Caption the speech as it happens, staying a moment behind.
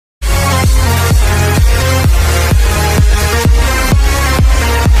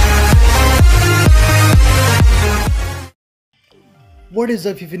What is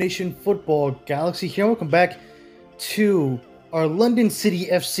up, FIFA Nation Football Galaxy here? Welcome back to our London City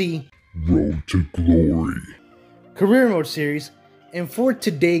FC Road to Glory Career Mode series. And for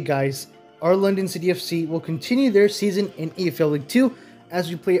today, guys, our London City FC will continue their season in EFL League 2 as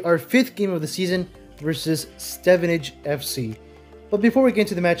we play our 5th game of the season versus Stevenage FC. But before we get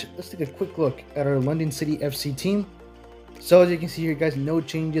into the match, let's take a quick look at our London City FC team. So as you can see here, guys, no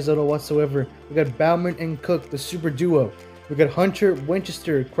changes at all whatsoever. We got Bowman and Cook, the super duo. We got Hunter,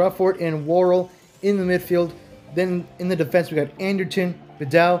 Winchester, Crawford, and Worrell in the midfield. Then in the defense, we got Anderton,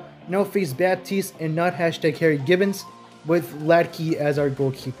 Vidal, No Face Baptiste, and not hashtag Harry Gibbons, with Latke as our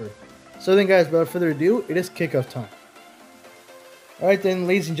goalkeeper. So then, guys, without further ado, it is kickoff time. Alright then,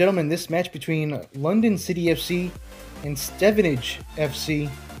 ladies and gentlemen, this match between London City FC and Stevenage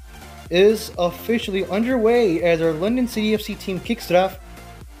FC is officially underway as our London City FC team kicks it off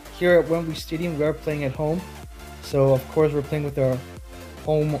here at Wembley Stadium. We are playing at home. So, of course, we're playing with our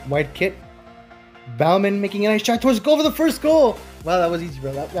home white kit. Bowman making a nice shot towards goal for the first goal. Wow, that was easy,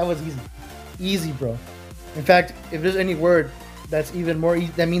 bro. That was easy. Easy, bro. In fact, if there's any word that's even more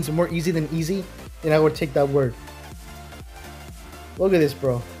easy, that means more easy than easy, then I would take that word. Look at this,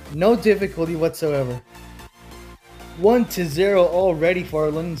 bro. No difficulty whatsoever. 1-0 already for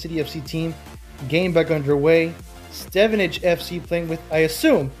our London City FC team. Game back underway. Stevenage FC playing with, I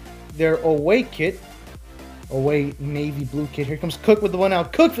assume, their away kit. Away navy blue kit. Here comes Cook with the one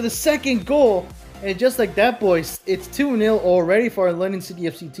out. Cook for the second goal. And just like that, boys, it's 2-0 already for our London City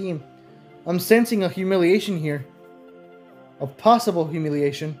FC team. I'm sensing a humiliation here. A possible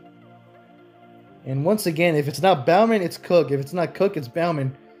humiliation. And once again, if it's not Bowman, it's Cook. If it's not Cook, it's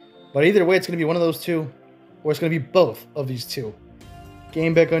Bowman. But either way, it's going to be one of those two. Or it's going to be both of these two.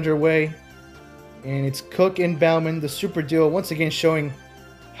 Game back underway. And it's Cook and Bowman, the super duo, once again showing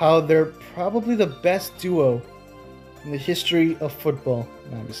how they're probably the best duo in the history of football.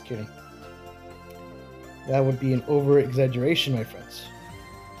 No, I'm just kidding. That would be an over-exaggeration, my friends.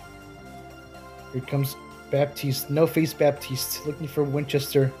 Here comes Baptiste, No Face Baptiste, looking for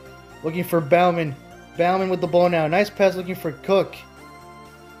Winchester, looking for Bowman. Bowman with the ball now. Nice pass looking for Cook.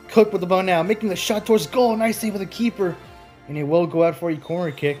 Cook with the ball now, making the shot towards goal. Nice save with the keeper. And it will go out for a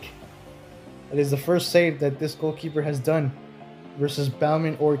corner kick. That is the first save that this goalkeeper has done versus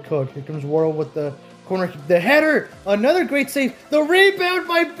Bowman or Cook. Here comes Worrell with the corner kick. The header! Another great save. The rebound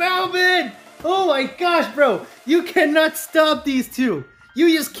by Bowman! Oh my gosh, bro. You cannot stop these two.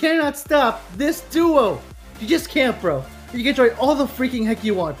 You just cannot stop this duo. You just can't, bro. You can try all the freaking heck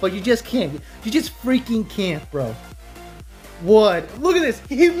you want, but you just can't. You just freaking can't, bro. What? Look at this.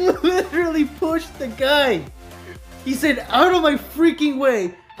 He literally pushed the guy. He said, out of my freaking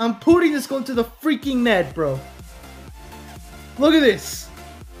way. I'm putting this goal into the freaking net, bro. Look at this.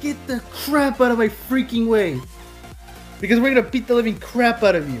 Get the crap out of my freaking way. Because we're going to beat the living crap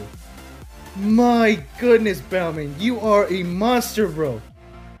out of you. My goodness, Bowman. You are a monster, bro.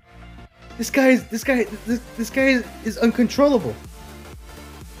 This guy is uncontrollable.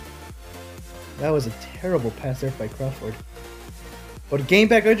 That was a terrible pass there by Crawford. But game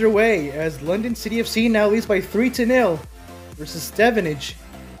back underway as London City FC now leads by 3-0 versus Stevenage.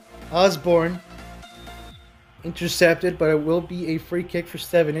 Osborne intercepted, but it will be a free kick for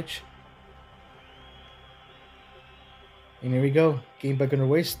Stevenage. And here we go. Game back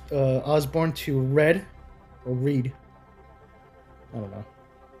underway. Osborne to Red. Or Reed. I don't know.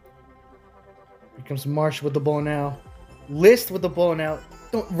 Here comes Marsh with the ball now. List with the ball now.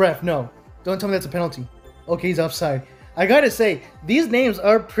 Ref, no. Don't tell me that's a penalty. Okay, he's offside. I gotta say, these names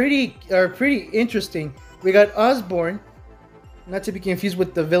are pretty interesting. We got Osborne. Not to be confused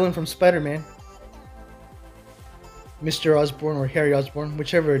with the villain from Spider-Man. Mr. Osborne or Harry Osborne,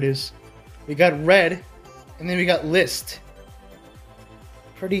 whichever it is. We got Red. And then we got List.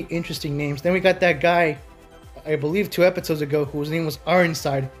 Pretty interesting names. Then we got that guy, I believe 2 episodes ago, whose name was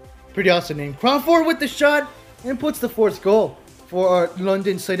Ironside. Pretty awesome name. Crawford with the shot and puts the 4th goal for our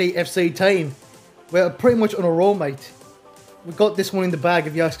London City FC team. We're pretty much on a roll, mate. We got this one in the bag,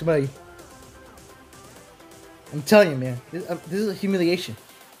 if you ask me. I'm telling you, man. This is a humiliation.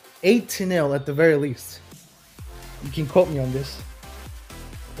 8-0 at the very least. You can quote me on this.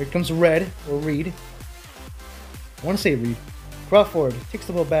 Here comes Red, or Reed. I want to say Reed. Crawford takes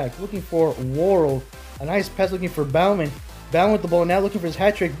the ball back, looking for Worrell. A nice pass looking for Bowman. Bowman with the ball now, looking for his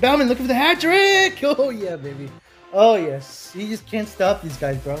hat-trick. Bowman looking for the hat-trick! Oh, yeah, baby. Oh, yes. You just can't stop these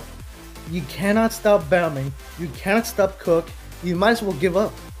guys, bro. You cannot stop Bowman. You cannot stop Cook. You might as well give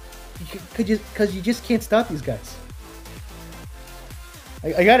up. Because you just can't stop these guys.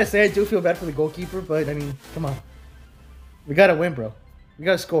 I gotta say, I do feel bad for the goalkeeper, but, I mean, come on. We gotta win, bro. We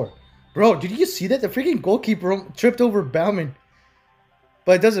gotta score. Bro, did you see that? The freaking goalkeeper tripped over Bowman.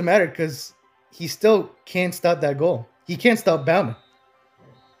 But it doesn't matter because he still can't stop that goal. He can't stop Bowman.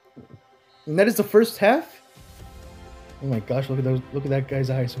 And that is the first half. Oh my gosh, look at that guy's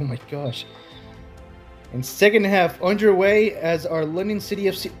eyes. Oh my gosh. And second half underway as our London City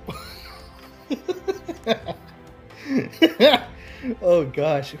FC. Oh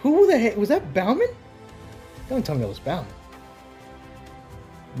gosh. Who the heck was that? Bowman? Don't tell me that was Bowman.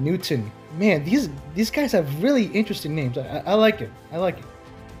 Newton. Man, these guys have really interesting names. I like it. I like it.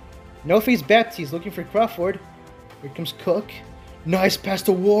 No Face Baptiste looking for Crawford. Here comes Cook. Nice pass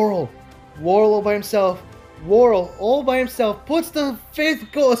to Worrell. Worrell all by himself. Worrell all by himself puts the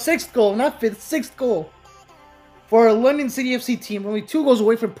sixth goal for our London City FC team. Only 2 goals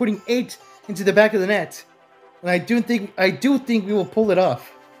away from putting 8 into the back of the net. And I do think we will pull it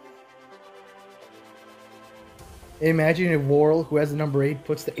off. Imagine if Worrell, who has the number 8,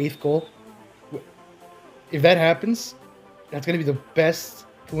 puts the 8th goal. If that happens, that's going to be the best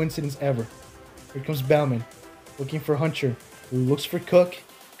coincidence ever. Here comes Bowman, looking for Hunter, who looks for Cook.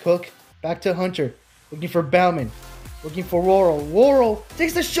 Cook, back to Hunter, looking for Bowman, looking for Worrell. Worrell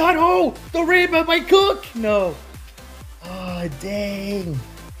takes the shot. Oh, the rebound by Cook. No. Oh, dang.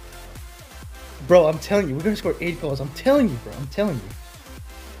 Bro, I'm telling you, we're going to score 8 goals. I'm telling you, bro. I'm telling you.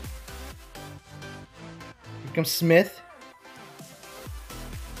 Here comes Smith.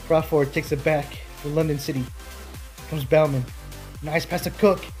 Crawford takes it back for London City. Here comes Bowman. Nice pass to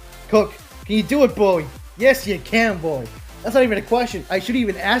Cook. Cook, can you do it, boy? Yes, you can, boy. That's not even a question. I shouldn't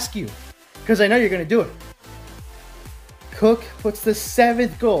even ask you, because I know you're going to do it. Cook puts the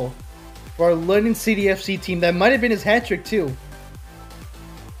 7th goal for our London City FC team. That might have been his hat trick too.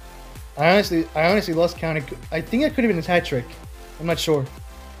 I honestly lost count. I think it could have been his hat trick. I'm not sure.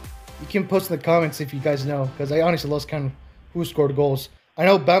 You can post in the comments if you guys know, because I honestly lost count of who scored goals. I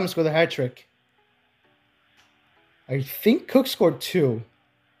know Bowman scored the hat trick. I think Cook scored 2.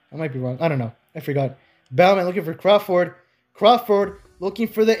 I might be wrong. I don't know. I forgot. Bowman looking for Crawford. Crawford looking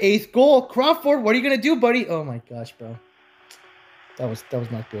for the 8th goal. Crawford, what are you gonna do, buddy? Oh my gosh, bro. That was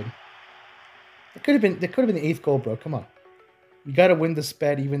not good. That could have been the 8th goal, bro. Come on. You gotta win this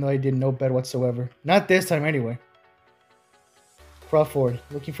bet, even though I did no bet whatsoever. Not this time, anyway. Crawford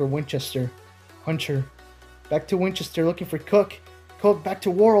looking for Winchester. Hunter back to Winchester looking for Cook. Cook back to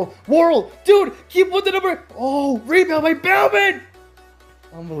Worrell. Worrell, dude, keep with the number. Oh, rebound by Bowman.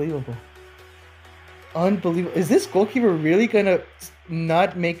 Unbelievable. Unbelievable. Is this goalkeeper really gonna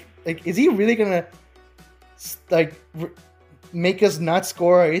not make, like, is he really gonna, like, make us not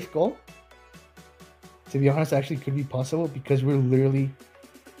score our 8th goal? To be honest, actually could be possible, because we're literally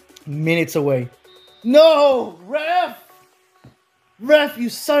minutes away. No! Ref! Ref, you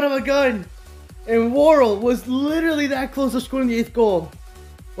son of a gun! And Worrell was literally that close to scoring the 8th goal.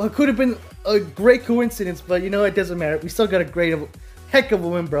 Well, it could have been a great coincidence, but you know, it doesn't matter. We still got a heck of a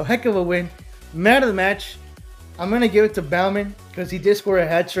win, bro. Heck of a win. Man of the match. I'm going to give it to Bowman, because he did score a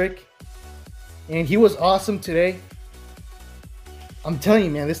hat trick. And he was awesome today. I'm telling you,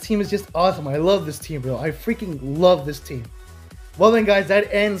 man, this team is just awesome. I love this team, bro. I freaking love this team. Well then, guys,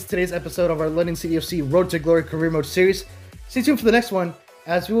 that ends today's episode of our London City FC Road to Glory Career Mode series. Stay tuned for the next one,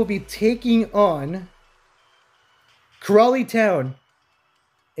 as we will be taking on Crawley Town,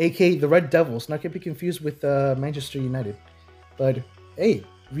 aka the Red Devils. Not going to be confused with Manchester United. But, hey,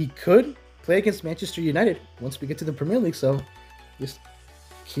 we could play against Manchester United once we get to the Premier League, so just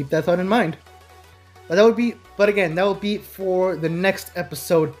keep that thought in mind. But that will be for the next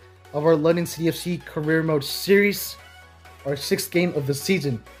episode of our London City FC Career Mode series, our 6th game of the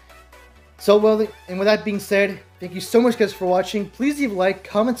season. So, well, and with that being said, thank you so much, guys, for watching. Please leave a like,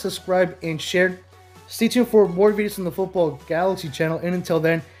 comment, subscribe, and share. Stay tuned for more videos on the Football Galaxy channel, and until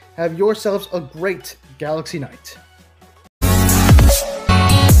then, have yourselves a great Galaxy night.